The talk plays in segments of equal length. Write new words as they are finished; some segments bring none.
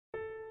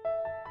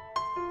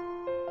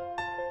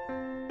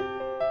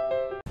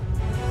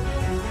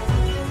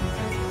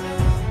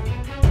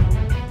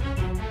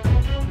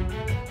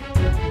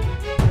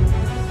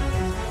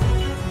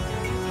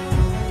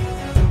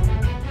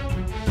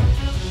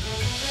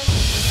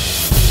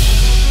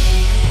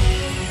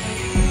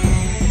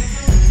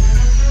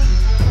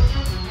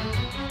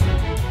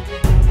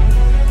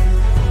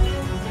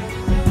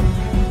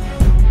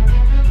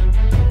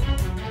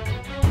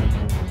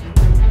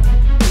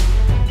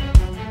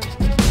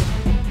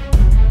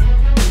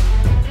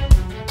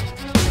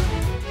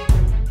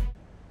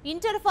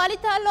Inter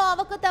ఫలితాల్లో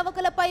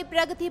అవకతవకలపై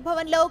ప్రగతి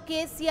భవన్లో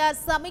కేసీఆర్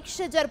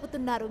సమీక్ష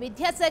జరుపుతున్నారు.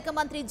 విద్యాశాఖ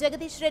మంత్రి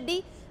జగదీష్ రెడ్డి,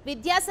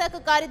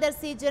 విద్యాశాఖ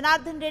కార్యదర్శి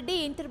జనార్దన్ రెడ్డి,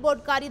 ఇంటర్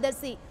బోర్డు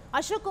కార్యదర్శి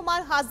అశోక్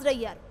కుమార్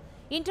హాజరయ్యారు.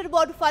 ఇంటర్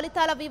బోర్డు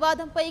ఫలితాల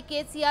వివాదంపై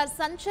కేసీఆర్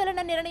సంచలన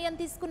నిర్ణయం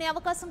తీసుకునే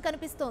అవకాశం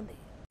కనిపిస్తోంది.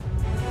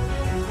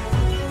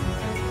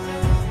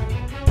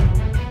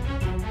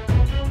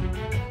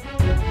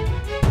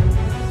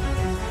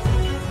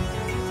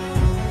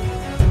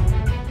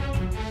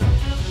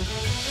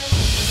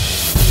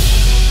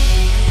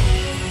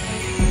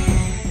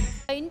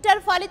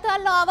 ఇంటర్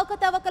ఫలితాల్లో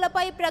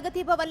అవకతవకలపై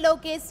ప్రగతి భవన్లో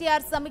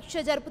కేసీఆర్ సమీక్ష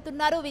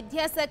జరుపుతున్నారు.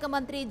 విద్యాశాఖ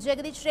మంత్రి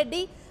జగదీష్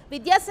రెడ్డి,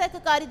 విద్యాశాఖ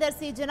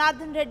కార్యదర్శి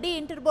జనార్దన్ రెడ్డి,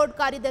 ఇంటర్ బోర్డు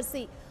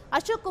కార్యదర్శి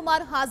అశోక్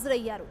కుమార్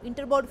హాజరయ్యారు.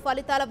 ఇంటర్ బోర్డు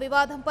ఫలితాల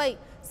వివాదంపై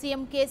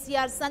సీఎం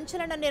కేసీఆర్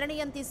సంచలన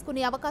నిర్ణయం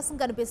తీసుకునే అవకాశం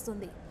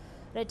కనిపిస్తుంది.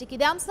 రైట్కి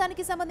ఇదే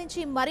అంశానికి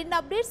సంబంధించి మరిన్ని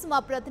అప్డేట్స్ మా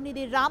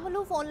ప్రతినిధి రాములు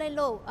ఫోన్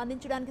లైన్లో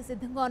అందించడానికి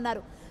సిద్ధంగా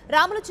ఉన్నారు.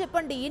 రాములు,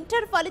 చెప్పండి,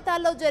 ఇంటర్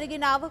ఫలితాల్లో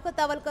జరిగిన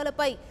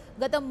అవకతవకలపై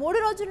గత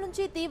 3 రోజుల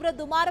నుంచి తీవ్ర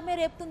దుమారమే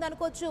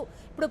రేపుతుందనుకోవచ్చు.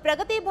 ఇప్పుడు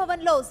ప్రగతి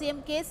భవన్లో సీఎం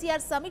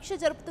కేసీఆర్ సమీక్ష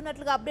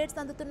జరుపుతున్నట్లుగా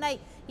అప్డేట్స్ అందుతున్నాయి.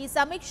 ఈ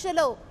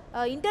సమీక్షలో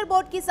ఇంటర్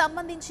బోర్డుకి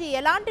సంబంధించి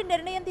ఎలాంటి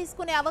నిర్ణయం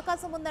తీసుకునే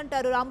అవకాశం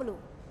ఉందంటారు రాములు?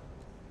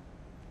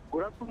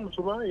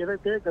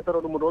 ఏదైతే గత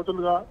 2-3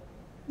 రోజులుగా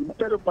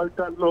ఇంటర్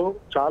ఫలితాల్లో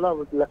చాలా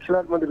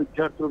లక్షలాది మంది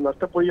విద్యార్థులు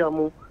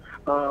నష్టపోయాము,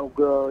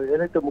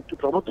 ఏదైతే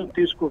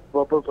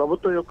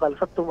ప్రభుత్వం యొక్క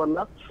అలసత్వం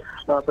వల్ల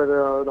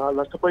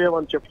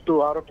నష్టపోయామని చెప్తూ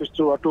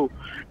ఆరోపిస్తూ అటు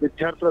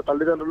విద్యార్థుల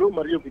తల్లిదండ్రులు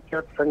మరియు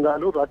విద్యార్థి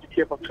సంఘాలు,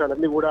 రాజకీయ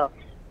పక్షాలన్నీ కూడా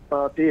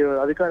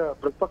అధికార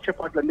ప్రతిపక్ష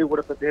పార్టీలన్నీ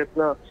కూడా పెద్ద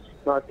ఎత్తున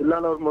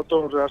జిల్లాలో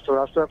మొత్తం రాష్ట్ర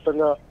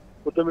వ్యాప్తంగా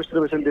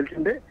ఉద్యమిస్తున్న విషయం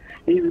తెలిసిందే.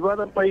 ఈ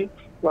వివాదంపై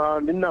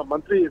నిన్న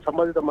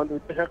సంబంధిత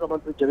విద్యాశాఖ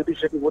మంత్రి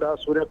జగదీష్ రెడ్డి కూడా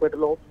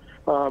సూర్యాపేటలో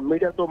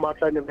మీడియాతో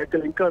మాట్లాడిన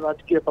వ్యాఖ్యలు ఇంకా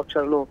రాజకీయ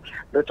పక్షాలను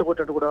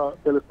రెచ్చగొట్టట్టు కూడా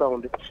తెలుస్తా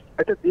ఉంది.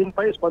 అయితే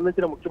దీనిపై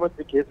స్పందించిన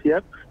ముఖ్యమంత్రి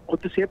కేసీఆర్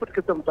కొద్దిసేపటి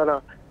క్రితం తన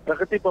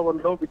ప్రగతి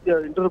భవన్ లో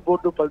ఇంటర్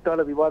బోర్డు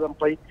ఫలితాల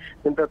వివాదంపై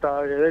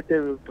ఏదైతే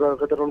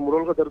గత 2-3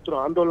 రోజులుగా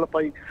జరుగుతున్న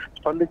ఆందోళనపై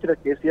స్పందించిన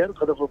కేసీఆర్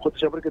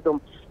కొద్దిసేపటి క్రితం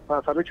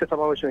సమీక్ష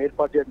సమావేశం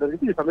ఏర్పాటు చేయడం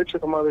జరిగింది. ఈ సమీక్ష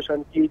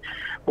సమావేశానికి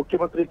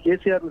ముఖ్యమంత్రి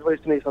కేసీఆర్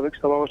నిర్వహిస్తున్న ఈ సమీక్ష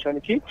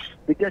సమావేశానికి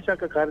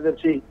విద్యాశాఖ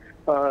కార్యదర్శి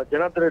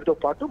జనార్దన్ రెడ్డితో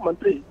పాటు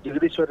మంత్రి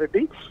జగదీశ్వర్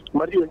రెడ్డి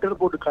మరియు ఇంటర్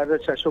బోర్డు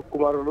కార్యదర్శి అశోక్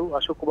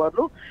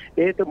కుమార్లు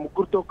ఏదైతే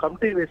ముగ్గురుతో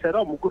కమిటీ వేశారో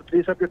ఆ ముగ్గురు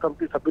 3 సభ్య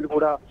కమిటీ సభ్యులు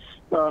కూడా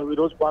ఈ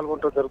రోజు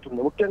పాల్గొనడం జరుగుతుంది.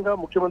 ముఖ్యంగా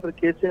ముఖ్యమంత్రి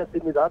కేసీఆర్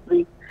దీన్ని రాత్రి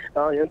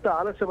ఎంత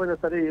ఆలస్యమైనా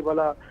సరే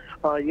ఇవాళ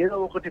ఏదో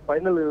ఒకటి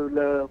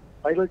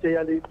ఫైనల్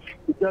చేయాలి,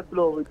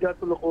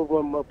 విద్యార్థులకు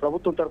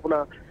ప్రభుత్వం తరఫున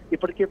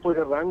ఇప్పటికే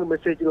పోయిన రాంగ్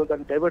మెసేజ్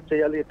దాన్ని డైవర్ట్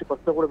చేయాలి, ఎట్టి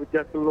పరిస్థితుల్లో కూడా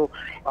విద్యార్థులను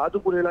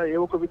ఆదుకునేలా ఏ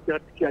ఒక్క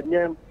విద్యార్థికి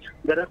అన్యాయం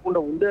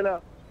జరగకుండా ఉండేలా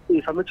ఈ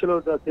సమీక్షలో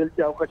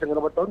తేల్చే అవకాశం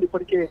కనబడతా ఉంది.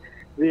 ఇప్పటికే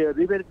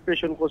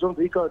రీవెరిఫికేషన్ కోసం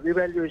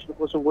రీవాల్యుయేషన్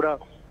కోసం కూడా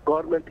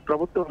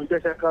ప్రభుత్వం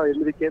విద్యాశాఖ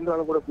 8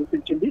 కేంద్రాలను కూడా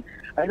గుర్తించింది.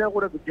 అయినా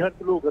కూడా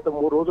విద్యార్థులు గత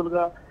 3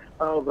 రోజులుగా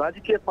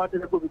రాజకీయ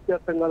పార్టీలకు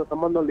విద్యార్థి సంఘాల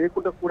సంబంధం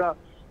లేకుండా కూడా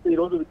ఈ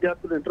రోజు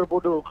విద్యార్థులు ఇంటర్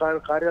బోర్డు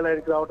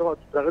కార్యాలయానికి రావడం,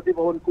 ప్రగతి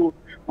భవన్ కు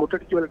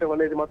ముట్టడికి వెళ్ళడం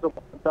అనేది మాత్రం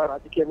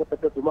రాజకీయంగా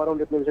పెద్ద దుమారం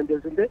లేని విషయం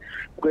తెలిసిందే.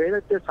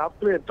 ఏదైతే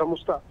సాఫ్ట్వేర్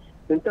సంస్థ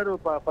ఇంటర్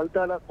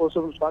ఫలితాల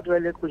కోసం స్పాట్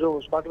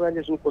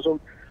వాల్యుయేషన్ కోసం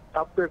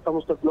సాఫ్ట్వేర్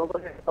సంస్థ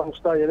గ్లోబల్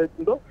సంస్థ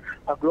ఏదైతుందో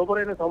ఆ గ్లోబల్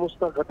అయిన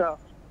సంస్థ గత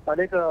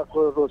అనేక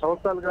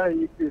సంవత్సరాలుగా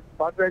ఈ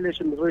స్పాట్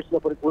వాల్యుయేషన్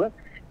నిర్వహిస్తున్నప్పటికీ కూడా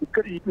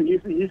ఇక్కడ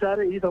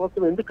ఈ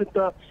సంవత్సరం ఎందుకు ఇంత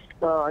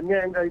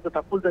అన్యాయంగా ఇంత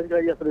తప్పులు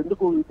జరిగాయి, అసలు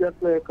ఎందుకు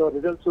విద్యార్థుల యొక్క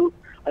రిజల్ట్స్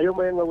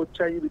అయోమయంగా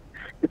వచ్చాయి,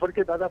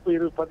 ఇప్పటికే దాదాపు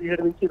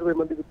 17 నుంచి 20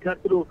 మంది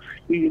విద్యార్థులు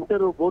ఈ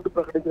ఇంటర్ బోర్డు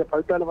ప్రకటించిన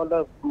ఫలితాల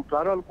వల్ల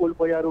ప్రాణాలు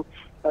కోల్పోయారు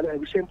అనే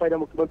విషయం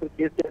పైన ముఖ్యమంత్రి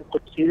కేసీఆర్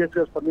కొంచెం సీరియస్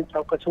గా స్పందించే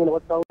అవకాశం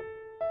కనబడతా.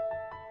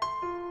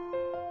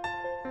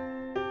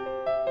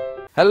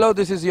 Hello,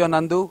 this is your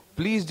Nandu.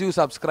 Please do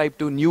subscribe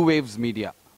to New Waves Media.